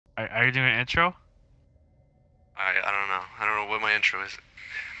Are you doing an intro? I don't know. I don't know what my intro is.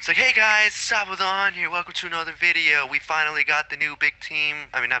 It's like, hey guys, Sabadon here. Welcome to another video. We finally got the new big team.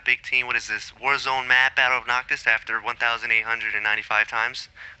 I mean, not big team. What is this? Warzone map, Battle of Noctus, after 1,895 times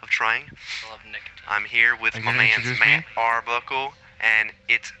of trying. I'm here with my man's Matt Arbuckle, and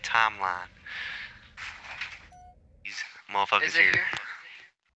it's Timeline. These motherfuckers here.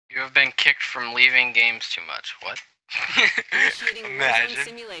 You have been kicked from leaving games too much. What? Imagine.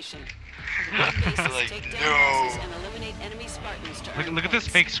 Like, no. Look at this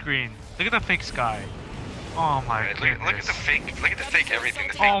fake screen. Look at the fake sky. Oh my goodness. Look at the fake everything.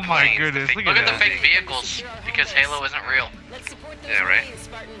 The fake oh my planes, goodness. Look at the fake vehicles, because Halo isn't real. Yeah, right?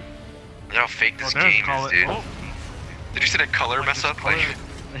 Look how fake this game is, dude. Oh. Did you see that color mess up? Like,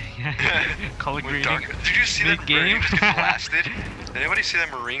 color grading. Did you see that game? Marine just get blasted? Did anybody see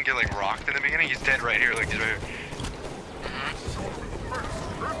that Marine get like rocked in the beginning? He's dead right here. Like he's right here.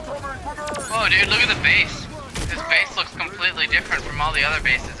 Oh, dude, look at the base. This base looks completely different from all the other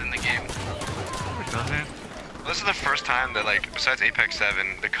bases in the game. It doesn't. This is the first time that, like, besides Apex 7,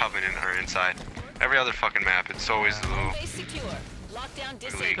 the Covenant are inside. Every other fucking map, it's always the little.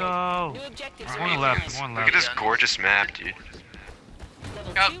 Let's go. One left. One Look left. at this gorgeous map, dude.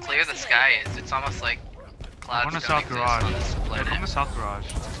 Look how clear the sky is. It's almost like clouds. We're on the south garage. We're on the south garage.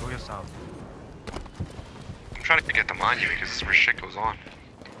 Let's go get south. I'm trying to get the monument because this is where shit goes on.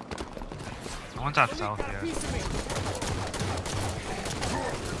 No one's out south yet.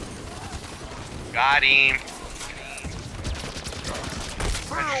 Got him.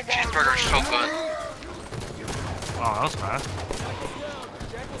 Cheeseburger's so good. Oh, that was fast.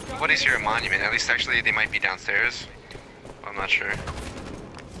 Nobody's here at Monument. At least, actually, they might be downstairs. I'm not sure.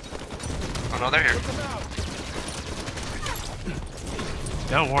 Oh no, they're here.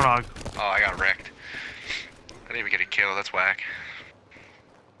 Yeah, Warthog. Oh, I got wrecked. I didn't even get a kill. That's whack.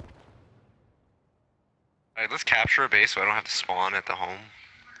 Alright, let's capture a base so I don't have to spawn at the home.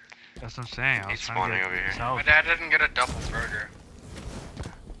 That's what I'm saying. I was trying spawning to get over here. south. My dad didn't get a double burger.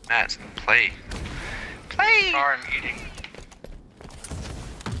 Matt, play. Play! Sorry, I'm eating.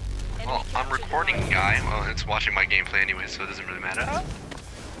 Well, I'm recording, guy. Well, it's watching my gameplay anyway, so it doesn't really matter.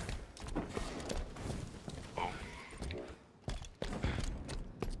 Oh.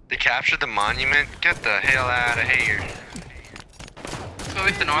 They captured the monument? Get the hell out of here. Let's go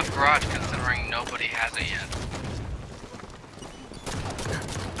with the north garage, considering nobody has it yet.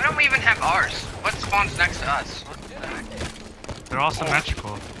 Why don't we even have ours? What spawns next to us? What the heck? They're all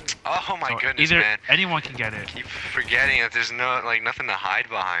symmetrical. Oh my So goodness, either man. anyone can get it. Keep forgetting that there's nothing to hide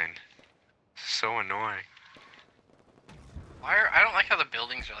behind. So annoying. I don't like how the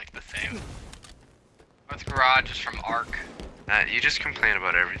buildings are like the same. North garage is from Ark. Matt, you just complain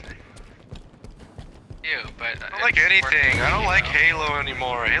about everything. Ew, but I don't like anything. I don't like Halo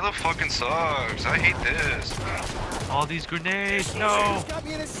anymore. Halo fucking sucks. I hate this. All these grenades, no!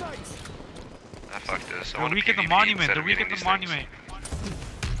 Ah, fuck this. They're weak at the monument, they're weak at the monument.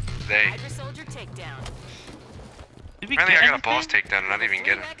 They. Did we Apparently get I got a anything? boss takedown and I didn't even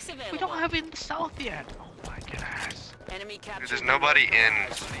get him. We don't have it in the south yet. Oh my goodness. Dude, there's nobody in.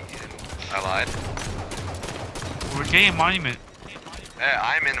 I lied. We're getting monument. Yeah,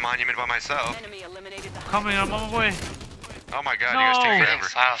 I'm in the monument by myself. Coming, I'm on my way. Oh my god, No. you guys take Heading forever.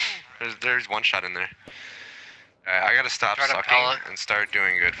 south. There's one shot in there. Alright, I gotta stop Try to sucking pilot. and start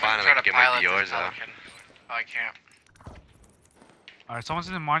doing good. Finally, Try I to can get my pilot BRs this out. Pelican. Oh, I can't. Alright, someone's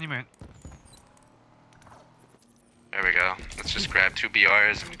in the monument. There we go. Let's just grab 2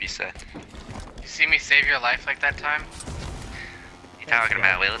 BRs and be set. You see me save your life like that time? You talking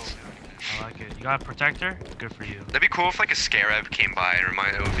about, Willis? I like it. You got a protector? Good for you. That'd be cool if like a Scarab came by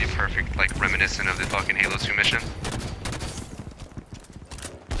and it would be perfect, like reminiscent of the fucking Halo 2 mission.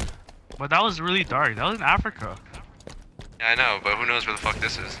 But that was really dark. That was in Africa. Yeah, I know, but who knows where the fuck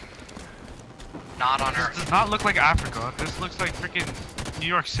this is? Not on This Earth. does not look like Africa. This looks like freaking New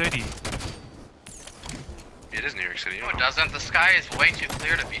York City. It is New York City. No, it doesn't. The sky is way too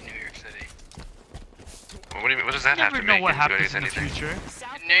clear to be New York City. Well, what do you mean? What does that You have never to know make what it do happens in the anything? future.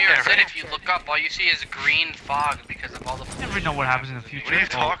 In New York Yeah, City, right. if you look up, all you see is green fog because of all the. You never know what happens in the future. What are you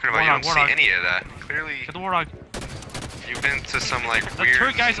talking about? You don't Warthog. see any of that. Clearly, Get the Warthog. you've been to some like The weird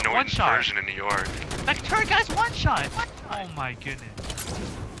turret guy's northern one-shot. version of New York. That turret guy's one shot. Oh my goodness.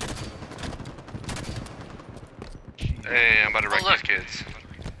 Hey, I'm about to wreck Oh, look. these kids.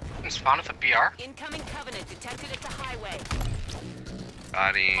 Spawn with a BR? Incoming Covenant detected at the highway.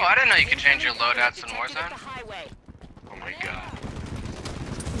 Got him. Oh, I didn't know you could change your loadouts in Detected at the Warzone. highway. Oh my god.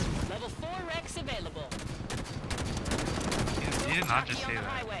 Level 4 Rex available. You did not just say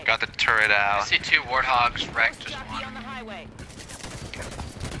that. Got the turret I out. see 2 warthogs wrecked just Jockey one. on the highway.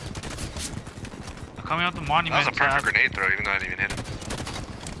 Coming out the monument. That was a perfect grenade throw, even though I didn't even hit him.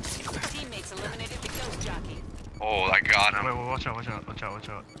 Teammates eliminated the ghost jockey. Oh, I got him. Wait, watch out, watch out, watch out, watch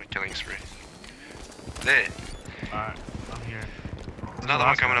out. A killing spree. Lit. Alright, I'm here. There's another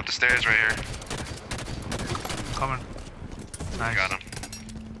one coming up the stairs right here. Coming. Nice. Got him.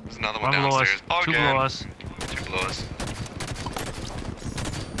 There's another one One below us. downstairs. Two below us. Two below us.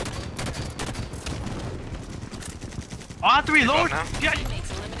 Oh, I have to reload! now? Yeah!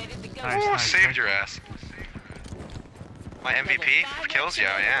 Teammates eliminated the ghost Nice, Ooh, nice, saved nice. your ass. My MVP for kills?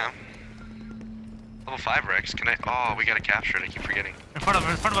 Yeah, I am. Level 5 Rex. Can I? Oh, we gotta capture it. I keep forgetting. In front of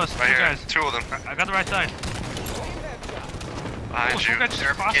us, Right two here. guys. Two of them. I got the right side. Behind two you. guys just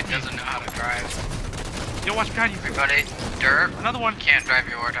Derp crossed kid me. doesn't know how to drive. Yo, watch behind you. Everybody, Derp Another one. can't drive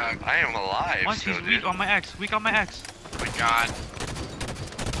your Warthog. I am alive. Once still, he's dude. weak on my X. Weak on my X. Oh my god.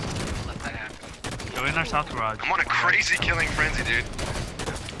 Let that happen. Yo, in our south garage. I'm on a crazy killing frenzy, dude.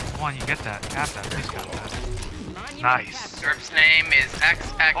 Come on, you get that. Cap that. Please cap that. Monument Nice. captured. Derp's name is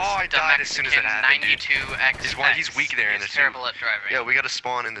XX. Oh, I died as soon as it happened, dude. 92X. He's weak there in He's the terrible at driving. Yeah, we gotta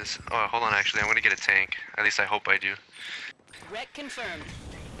spawn in this. Oh, hold on, actually. I'm gonna get a tank. At least I hope I do. Wreck confirmed.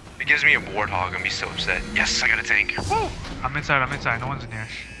 If it gives me a warthog, I'm gonna be so upset. Yes, I got a tank. Woo! I'm inside. I'm inside. No one's in here.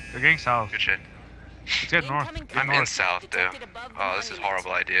 They're getting south. Good shit. Let's get north. Incoming Get I'm in north. south, though. Detected above the Oh, this is a monument.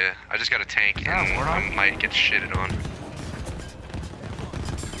 horrible idea. I just got a tank, Yeah, and warthog. I might get shitted on.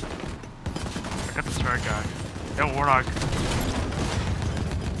 I got the third guy. Yo, Warthog.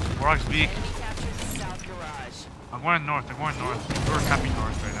 Warthog's weak. Enemy captured the south garage. I'm going north. I'm going north. We're capping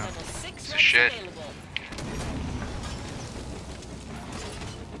north right now. Level 6 of Rex shit. available.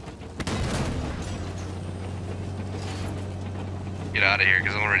 Get out of here,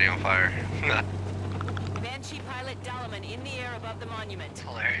 because I'm already on fire. Banshee pilot Dalaman in the air above the monument.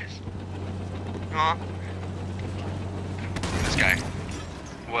 Hilarious. Aw. This guy.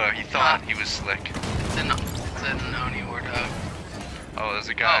 What? He thought he was slick. It's an Oni Warthog. Oh, there's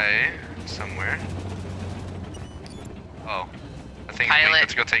a guy somewhere. Oh. I think Pilot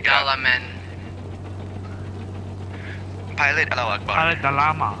let's go take it out. Dalaman. Pilot Allahu Akbar. Pilot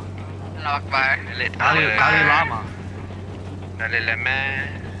Dalama. Allahu Akbar. Pilot Ali Allahu Lama. Akbar. There's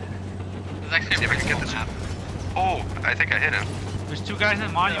actually See a if I pretty can get cool this. map. Oh, I think I hit him. There's two guys in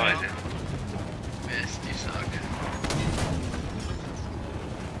the No, I monument. did. Missed, you suck.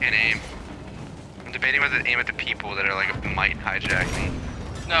 Can't aim. I'm debating whether to aim at the people that are like might hijack me.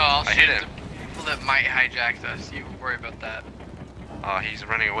 No, I'll I shoot hit him. the people that might hijack us. You worry about that. Oh, he's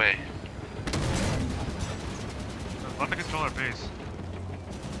running away. Let the control our base.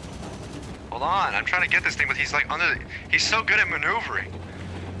 Hold on, I'm trying to get this thing, but he's like under. He's so good at maneuvering.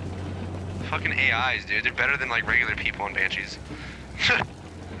 Fucking AIs, dude. They're better than like regular people on Banshees.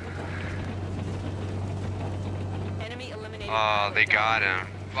 Enemy eliminated. Oh, they got him.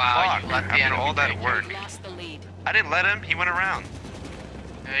 Wow, Fuck, you let the after enemy all that take you. work. Lost the lead. I didn't let him. He went around.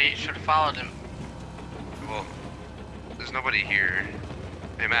 Yeah, you should have followed him. Well, there's nobody here.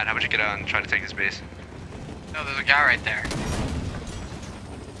 Hey Matt, how about you get out and try to take this base? No, there's a guy right there.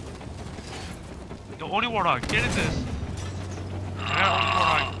 Yo, Oni Warthog, get in this.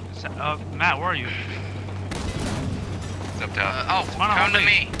 Yeah, Oni Warthog. Matt, where are you? It's up top. Oh, Come on, come to homie.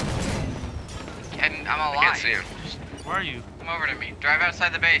 me. And I'm alive. I can't see him. Where are you? Come over to me. Drive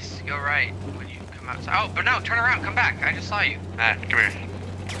outside the base. Go right. When you come outside. Oh, but no, turn around. Come back. I just saw you. Matt, come here.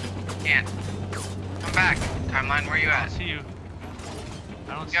 Can't. Come back. Timeline, where you I don't at? see you.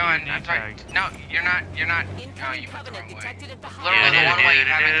 I don't see Going. your name I'm sorry. tag. No, you're not. You're not. No, Incoming you went the covenant wrong way. detected at the Literally, the highway. one way you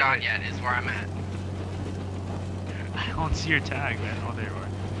haven't gone yet is where I'm at. I don't see your tag, man. Oh, there you are.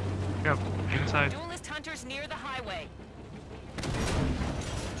 Yep, inside. Duelist hunters near the highway.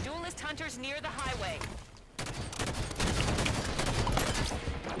 Duelist hunters near the highway.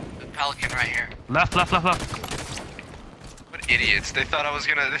 The Pelican right here. Left, left, left, left. What idiots. They thought I was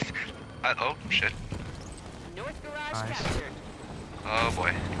gonna... oh, shit. North garage Nice. captured. Oh,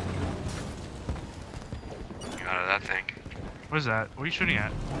 boy. Get out of that thing. What is that? What are you shooting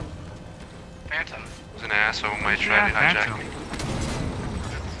at? Phantom. There's an asshole who might try Yeah, to hijack Phantom. me.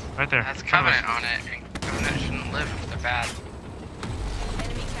 Right there. Has in front of us. Covenant on it, and Covenant shouldn't live if they're bad.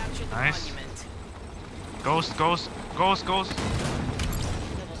 Enemy captured the Nice. monument. Ghost, ghost, ghost, ghost.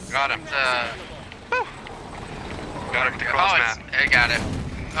 Level Got him. 7 Rex available. Got him with the cross map. I got it.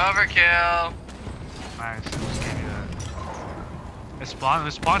 Overkill. Nice, I just gave you that. Let's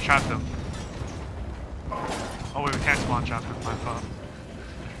spawn trap them. Oh wait, we can't spawn trap them, my fault.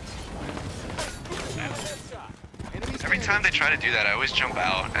 Every time they try to do that, I always jump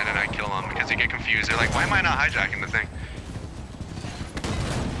out and then I kill them because they get confused. They're like, why am I not hijacking the thing?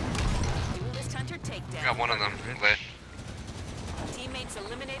 Duelist hunter I takedown. got one of them lit. Teammates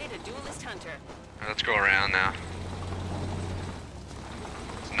eliminated a duelist hunter. hunter. Let's go around now.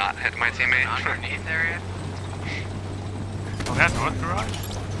 Let's not hit my teammate. Underneath area. Oh, that north garage?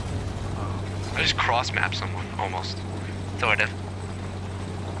 I just cross-mapped someone, almost. Sort of.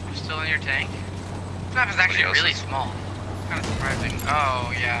 You're still in your tank? This map is actually really small. Kind of surprising.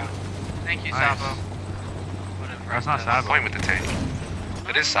 Oh, yeah. Thank you, Nice. Sabo. That's not Sabo. Point with the tank.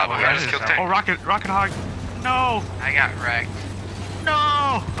 It is Sabo. I just killed tank. Oh, Rocket Hog. No! I got wrecked.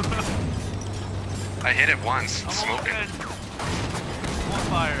 No! I hit it once. I'm Smoking. I'm on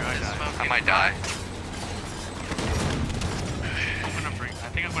fire. I died. I might die.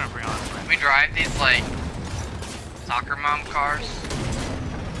 I think I'm gonna bring on. We drive these, like, soccer mom cars.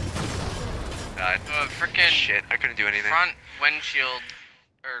 Frickin' Shit, I couldn't do anything. Front windshield,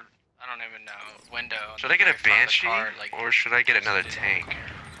 or I don't even know, window. Should I get a Banshee, car, like, or should I get another tank?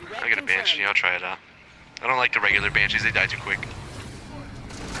 I'll get a Banshee, I'll try it out. I don't like the regular Banshees, they die too quick.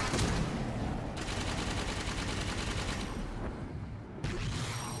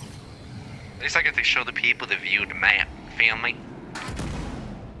 At least I get to show the people the view of the map, feel me?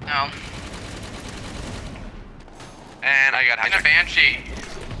 No. And I got In a Banshee.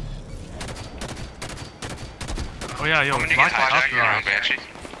 Oh yeah, yo, I'm gonna block get the south hijacked your own garage. Banshee.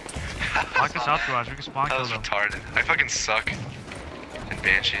 Block the south garage, we can spawn That kill was them. retarded. I fucking suck in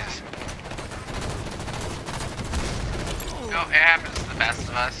Banshees. No, it happens to the best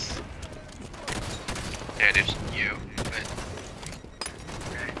of us. Yeah, dude. You, but...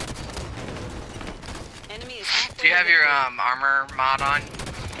 Okay. Enemy is Do you have your, armor mod on?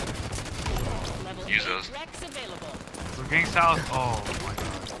 Level Use 8 those. Rex available. We're getting south. Oh my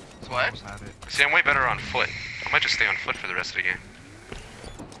god. What? Almost had it. See, I'm way better on foot. I might just stay on foot for the rest of the game.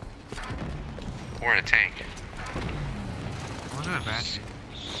 Or in a tank. What's in a Banshee?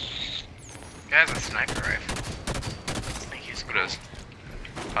 Guy has a sniper rifle. I think he's Who does?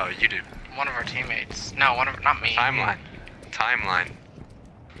 Oh, you do. one of our teammates. No, not me. Timeline. Timeline.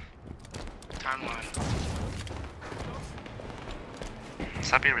 Timeline.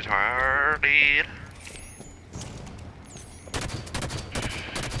 Stop being retarded.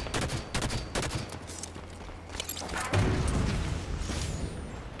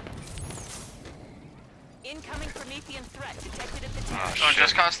 Incoming Promethean threat detected at the Oh, tower. So in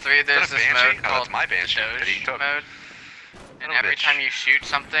Just Cause 3, there's Is that a this Banshee? mode Oh, called that's my Banshee that he Doge took. mode. And Little every bitch. time you shoot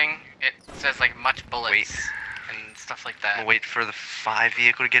something, it says like much bullets Wait. and stuff like I'm that. gonna wait for the 5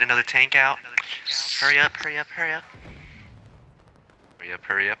 vehicle to get another tank out. Hurry up, hurry up, hurry up. Hurry up,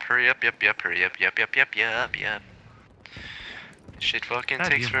 hurry up, hurry up, yep, hurry up, yep. Shit fucking God,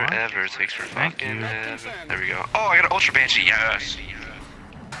 takes you want? forever, takes for Thank fucking you. ever. There we go. Oh, I got an Ultra Banshee, yes!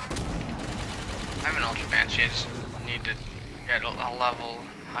 I have an Ultra Banshee, I just need to get a level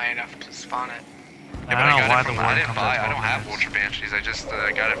high enough to spawn it. Yeah, but I don't know why it the from, I warden didn't comes buy, out I don't 12 have minutes. Ultra Banshees, I just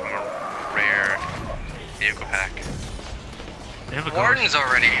got it from a rare vehicle pack. They have a Warden's ghost.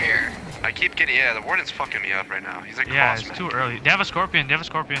 already here. I keep getting, yeah, the Warden's fucking me up right now. He's like Yeah, cross it's too early. They have a scorpion. They have a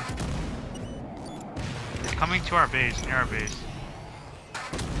scorpion. It's coming to our base, near our base.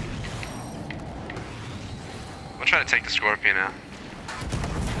 I'm trying to take the Scorpion out.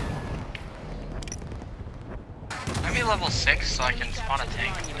 Let me level 6 so I can spawn a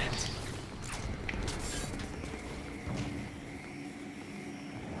tank.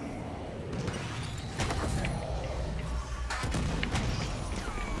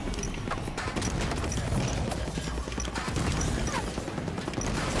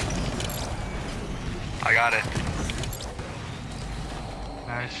 I got it.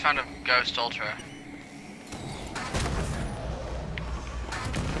 I Nice. just found a Ghost Ultra.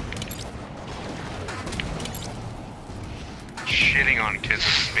 Shitting on kids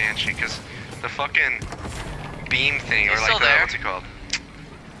with this Banshee because the fucking beam thing, or He's like still the, there. what's it called?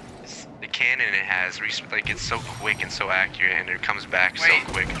 The cannon it has, like it's so quick and so accurate, and it comes back Wait.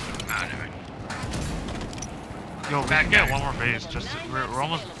 so quick. Oh, never. Yo, we Bad can get guy. one more base. Just we're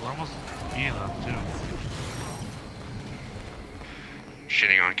almost beating them too.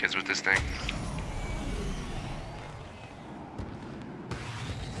 Shitting on kids with this thing.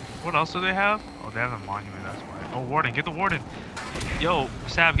 What else do they have? Oh, they have a monument. That's why. Oh, warden, get the warden. Yo,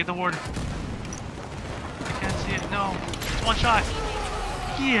 Sab, get the warden. I can't see it. No, it's one shot.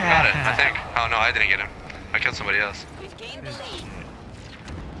 Yeah. Got it, I think. Oh no, I didn't get him. I killed somebody else. We've gained the This lead. shit.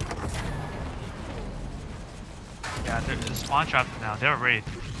 Yeah, they're spawn trapped now. They're raid.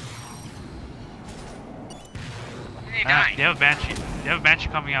 He died. They have a banshee. They have a banshee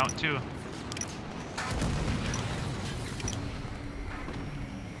coming out too.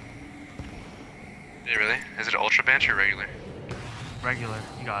 Did it really? Is it Ultra Banshee or regular? Regular.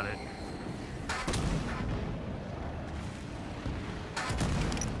 You got it.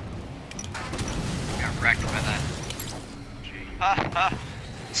 wrecked by that.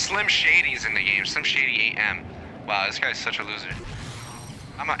 Slim Shady's in the game. Slim Shady 8M. Wow, this guy's such a loser.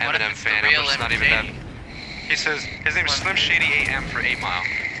 I'm an What if Eminem it's the fan. I'm real just not Slim even that. Shady? He says his name is Slim Shady 8M for 8 Mile.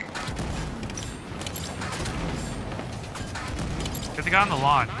 Get the guy on the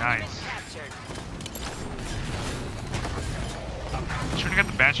lawn. Monument Nice. captured. I'm shooting at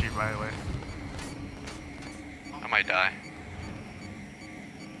the Banshee, by the way. I might die.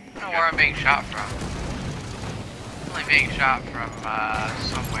 I don't know where I'm being shot from. I'm only being shot from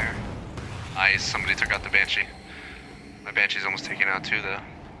somewhere. Nice, somebody took out the Banshee. My Banshee's almost taken out too, though.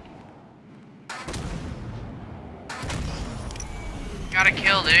 Got a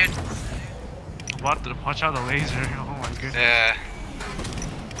kill, dude. I'm about to punch out the laser. Oh my goodness. Yeah.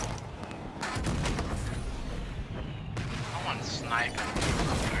 Someone's sniping.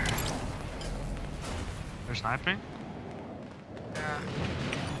 They're sniping? Yeah.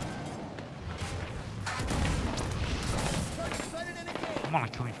 I'm on a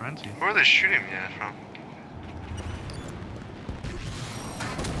killing frenzy. Where are they shooting me at from?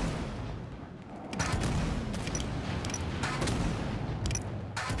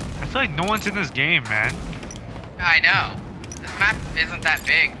 I feel like no one's in this game, man. I know. This map isn't that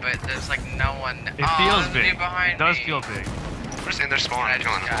big, but there's like no one. It feels there's a big. dude behind It does me. feel big. We're just in their spawn. Yeah, I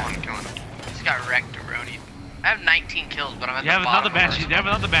Killing just them. got- Killing them. Just got wrecked, Roni. I have 19 kills, but I'm at You the have bottom. another Banshee. You have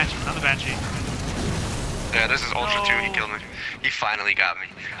another Banshee. Another Banshee. Yeah, this is Ultra 2. He No. killed me. He finally got me.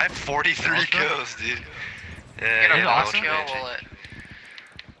 I have 43 Ultra? kills, dude. Get Yeah, a Yeah, boss Ultra kill, Banshee. will it?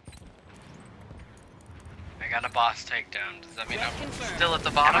 I got a boss takedown. Does that mean I'm still at the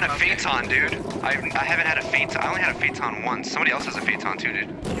I'm bottom? on a Okay. Phaeton, dude. I haven't had a Phaeton. I only had a Phaeton once. Somebody else has a Phaeton too,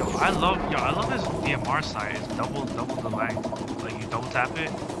 dude. I love his DMR size. It's double the length. Like you double tap it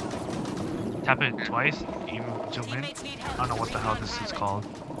twice, you zoom in. Teammates need I help. don't know what the hell this is called.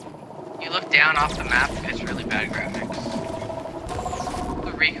 You look down off the map, it's really bad graphics.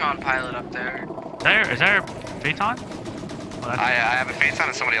 The recon pilot up there. Is there a Phaeton? Oh, I have a Phaeton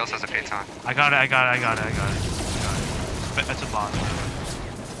and somebody else has a Phaeton. I got it. That's a boss.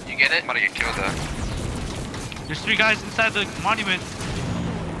 You get it? I'm about to get killed though. There's 3 guys inside the monument.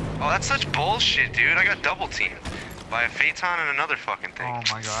 Oh, that's such bullshit, dude. I got double teamed by a Phaeton and another fucking thing. Oh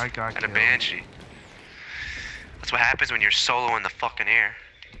my god, I got And a killed. Banshee. That's what happens when you're solo in the fucking air.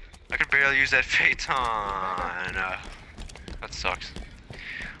 I could barely use that Phaeton. That sucks.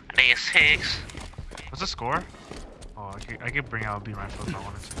 I need a 6. What's the score? Oh, I could bring out a beam rifle if I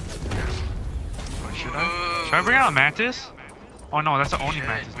wanted to. Or should I? Should I bring out a Mantis? Oh no, that's the Oni should.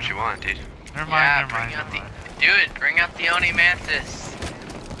 Mantis. What you want, dude? Never mind, Yeah, never mind. bring out never mind. the. Do it. Bring out the Oni Mantis.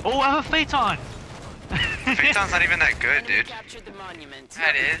 Oh, I have a Phaeton! Phaeton's not even that good, Enemy dude. captured the monument.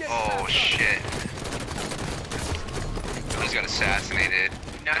 That is. Oh shit. He just got assassinated.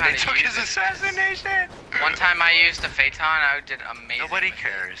 You know And how they to took use his it. assassination! One time I used a Phaeton, I did amazing. Nobody with it.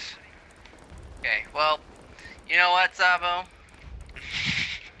 cares. Okay, well, you know what, Zabo?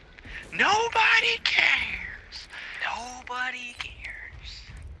 Nobody cares! Nobody cares.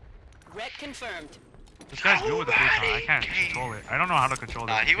 Ret confirmed. This guy's good with the Phaeton. I Nobody can't cares. control it. I don't know how to control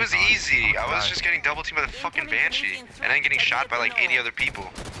it. He was easy. I was just getting double teamed by the fucking Banshee. And then getting shot by like 80 other people.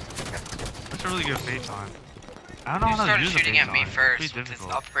 That's a really good Phaeton. I don't know You how to started use a shooting Phaeton. at me It's first pretty with this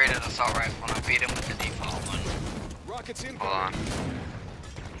difficult. upgraded assault rifle, and I beat him with the default one. Hold on.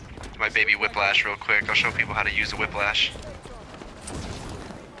 My baby whiplash real quick. I'll show people how to use a whiplash.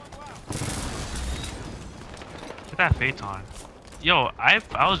 Look at that Phaeton. Yo, I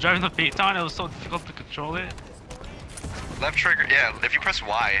was driving the Phaeton. It was so difficult to control it. Left trigger, yeah, if you press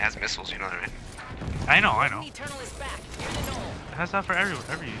Y, it has missiles, you know what I mean? I know. Eternal is back. Near the knoll. It has that for every.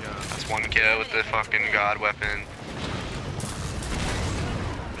 That's one kill with the fucking god weapon.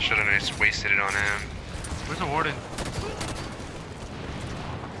 I should have just wasted it on him. Where's the warden?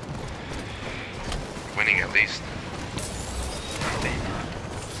 Winning at least.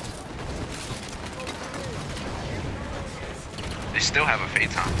 They still have a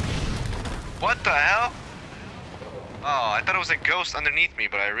Phaeton. What the hell? Oh, I thought it was a ghost underneath me,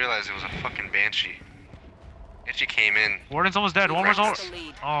 but I realized it was a fucking Banshee. Banshee came in. Warden's almost dead. One more. That's the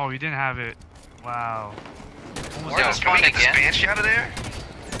lead. Oh, you didn't have it. Wow. Almost Warden Yo, dead. can we spawned get this again? Banshee out of there?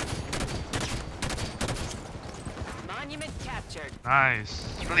 Monument captured.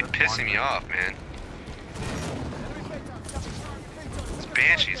 Nice. It's really pissing me off, man. This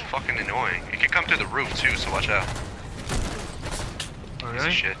Banshee's fucking annoying. It can come through the roof too, so watch out. Oh, Piece of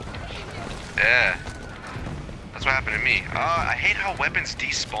really? shit. Yeah. That's what happened to me. I hate how weapons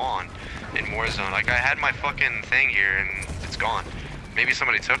despawn in Warzone. Like, I had my fucking thing here and it's gone. Maybe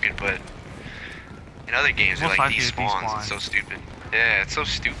somebody took it, but in other games, they Most like likely it despawns. despawns. It's so stupid. Yeah, it's so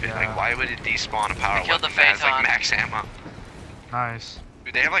stupid. Yeah. Like, why would it despawn a power I killed weapon the that has like Phaeton. max ammo? Nice.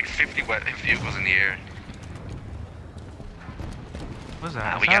 Dude, they have like 50 vehicles in the air. What's that?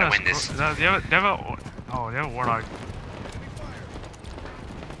 Nah, Is we that gotta a win scro- this. Is that, they have a, oh, they have a warthog.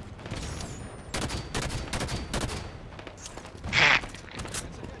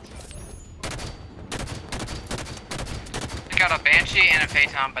 I got a Banshee and a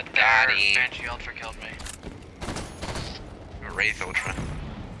Phaeton, but Got their him. Banshee Ultra killed me. A Wraith Ultra.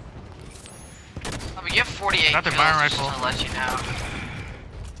 Oh, but you have 48 Got the kills, Byron just rifle. to let you know.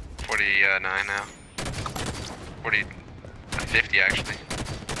 49 now. 50 actually.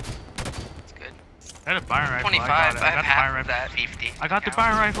 It's good. I had a Byron rifle. 25, I got it. I I have got the half Byron of rifle. that. 50. I got the Count.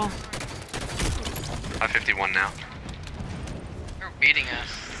 Byron rifle. I'm 51 now. You're beating us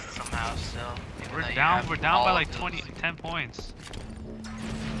somehow still. even We're though you down. have We're down all by of like those. 10 points.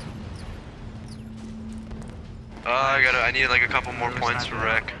 I need like a couple more Really points for sniper.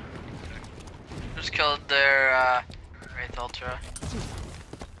 wreck. Just killed their Wraith Ultra.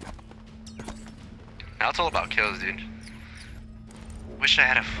 Now it's all about kills, dude. Wish I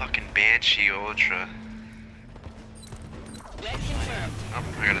had a fucking Banshee Ultra. Red confirmed. Oh,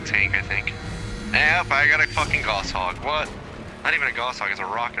 I got a tank, I think. Yep, I got a fucking Gauss Hog. What? Not even a Gauss Hog, it's a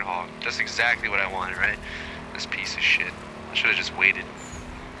Rocket Hog. Just exactly what I wanted, right? This piece of shit. I should have just waited.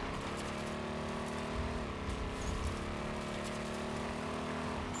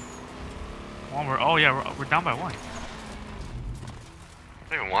 Oh yeah, we're down by 1. I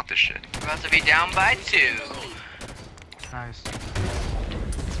don't even want this shit. We're about to be down by 2. Nice.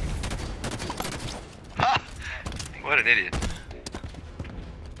 Ha! What an idiot.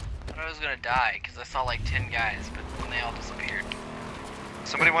 I thought I was gonna die because I saw like 10 guys, but then they all disappeared.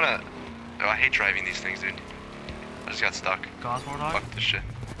 Somebody wanna... Oh, I hate driving these things, dude. I just got stuck. Gauss warthog. Fuck this shit.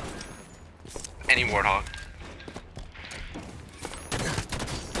 Any Warthog.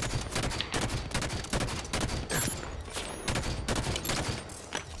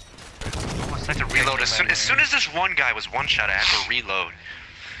 Almost I had to reload. As soon as this one guy was one shot, I had to reload.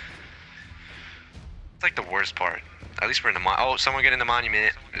 It's like the worst part. At least we're in the oh, someone get in the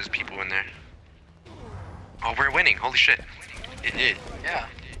monument. There's people in there. Oh, we're winning. Holy shit. It did. Yeah.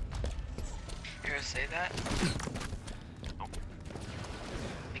 You gonna say that?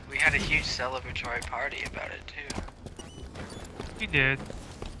 Like we had a huge celebratory party about it too. We did.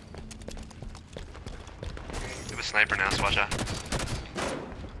 We have a sniper now, so watch out.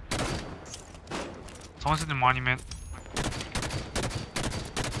 Someone's in the monument.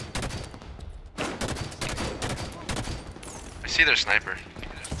 I see their sniper.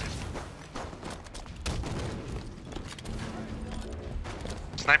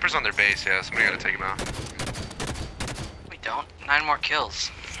 Sniper's on their base, yeah. Somebody gotta take him out. We don't. 9 more kills.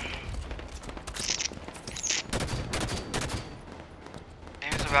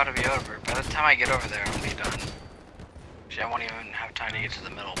 Game's about to be over. By the time I get over there, I'll be done. Actually, I won't even have time to get to the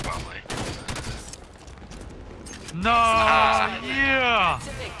middle, probably. No! Ah. Yeah! It's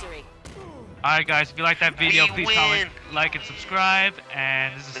a victory. Alright guys, if you like that video, We please win. comment, like, and subscribe.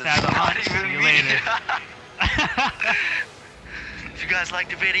 And this is This Stab is the not Hunt. even See you me. later. If you guys liked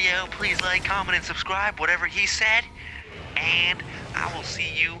the video, please like, comment, and subscribe, whatever he said. And I will see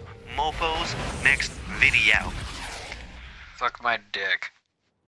you mofos next video. Suck my dick.